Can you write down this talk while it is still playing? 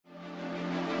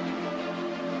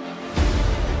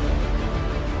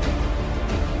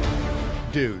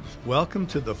Dudes, welcome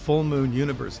to the Full Moon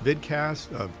Universe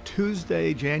vidcast of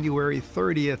Tuesday, January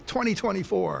 30th,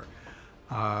 2024.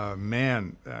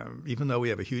 Even though we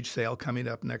have a huge sale coming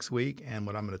up next week and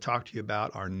what I'm going to talk to you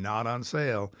about are not on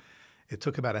sale, it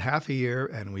took about a half a year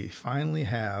and we finally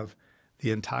have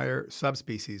the entire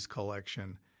Subspecies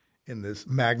collection in this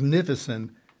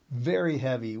magnificent, very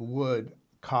heavy wood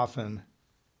coffin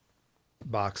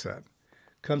box set.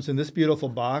 Comes in this beautiful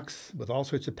box with all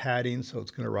sorts of padding, so it's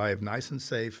going to arrive nice and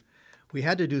safe. We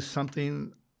had to do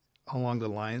something along the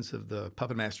lines of the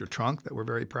Puppet Master trunk that we're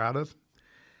very proud of.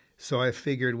 So I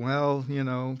figured, well,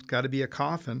 got to be a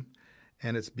coffin.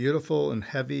 And it's beautiful and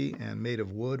heavy and made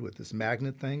of wood with this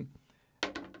magnet thing.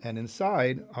 And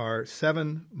inside are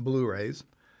 7 Blu-rays,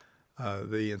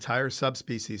 the entire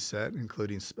Subspecies set,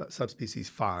 including Subspecies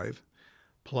 5.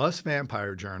 Plus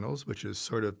Vampire Journals, which is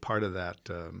sort of part of that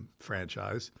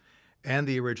franchise, and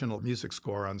the original music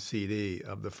score on CD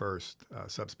of the first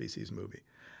Subspecies movie.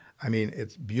 I mean,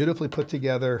 it's beautifully put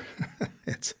together.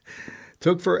 It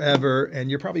took forever,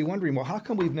 and you're probably wondering, well, how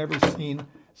come we've never seen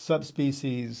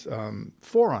Subspecies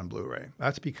 4 on Blu-ray?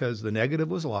 That's because the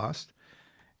negative was lost,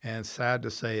 and sad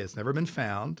to say it's never been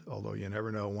found, although you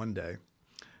never know one day.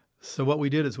 So what we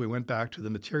did is we went back to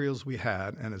the materials we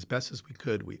had, and as best as we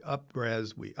could, we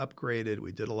up-res, we upgraded,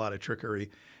 we did a lot of trickery,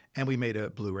 and we made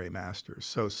a Blu-ray master.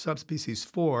 So Subspecies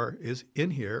 4 is in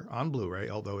here on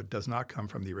Blu-ray, although it does not come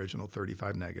from the original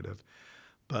 35 negative.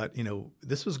 But,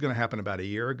 this was going to happen about a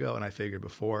year ago, and I figured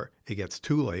before it gets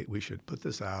too late, we should put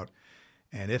this out.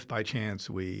 And if by chance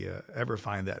we ever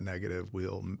find that negative,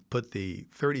 we'll put the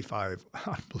 35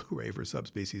 on Blu-ray for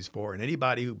Subspecies 4. And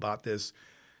anybody who bought this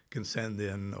can send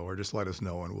in or just let us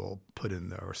know and we'll put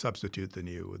in or substitute the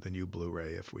new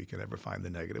Blu-ray if we can ever find the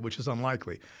negative, which is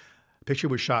unlikely. The picture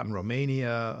was shot in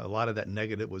Romania. A lot of that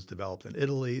negative was developed in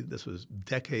Italy. This was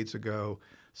decades ago.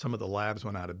 Some of the labs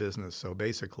went out of business. So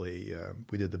basically,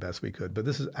 we did the best we could. But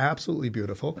this is absolutely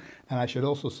beautiful. And I should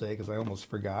also say, because I almost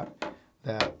forgot,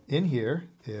 that in here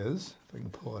is, if I can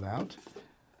pull it out,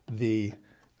 the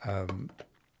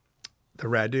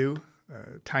Radu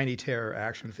Tiny Terror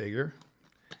action figure.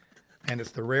 And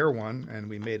it's the rare one, and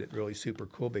we made it really super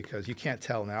cool because you can't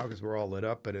tell now because we're all lit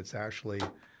up, but it's actually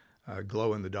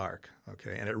glow in the dark,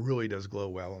 okay? And it really does glow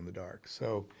well in the dark.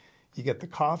 So you get the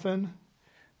coffin,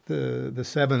 the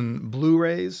 7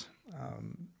 Blu-rays,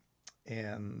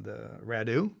 and the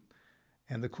Radu,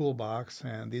 and the cool box.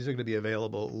 And these are going to be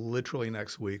available literally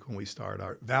next week when we start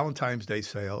our Valentine's Day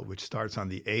sale, which starts on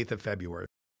the 8th of February.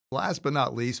 Last but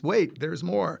not least, wait, there's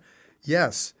more.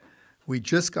 Yes. We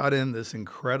just got in this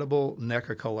incredible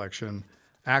NECA collection,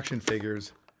 action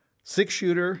figures,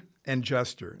 6-shooter and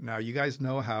Juster. Now, you guys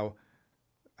know how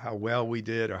well we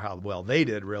did, or how well they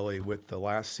did, really, with the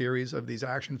last series of these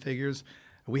action figures.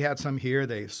 We had some here.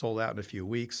 They sold out in a few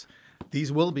weeks.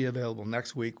 These will be available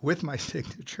next week with my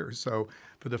signature. So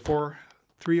for the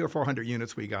 300 or 400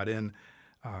 units we got in,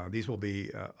 these will be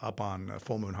up on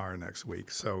Full Moon Horror next week.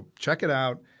 So check it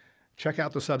out. Check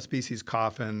out the Subspecies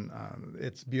coffin.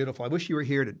 It's beautiful. I wish you were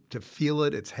here to feel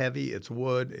it. It's heavy. It's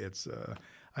wood. It's,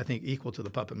 I think, equal to the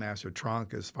Puppet Master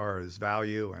trunk as far as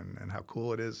value and how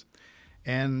cool it is.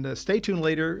 And stay tuned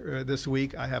later this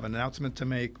week. I have an announcement to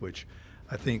make, which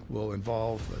I think will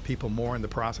involve people more in the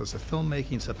process of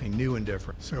filmmaking, something new and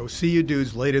different. So see you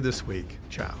dudes later this week.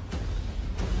 Ciao.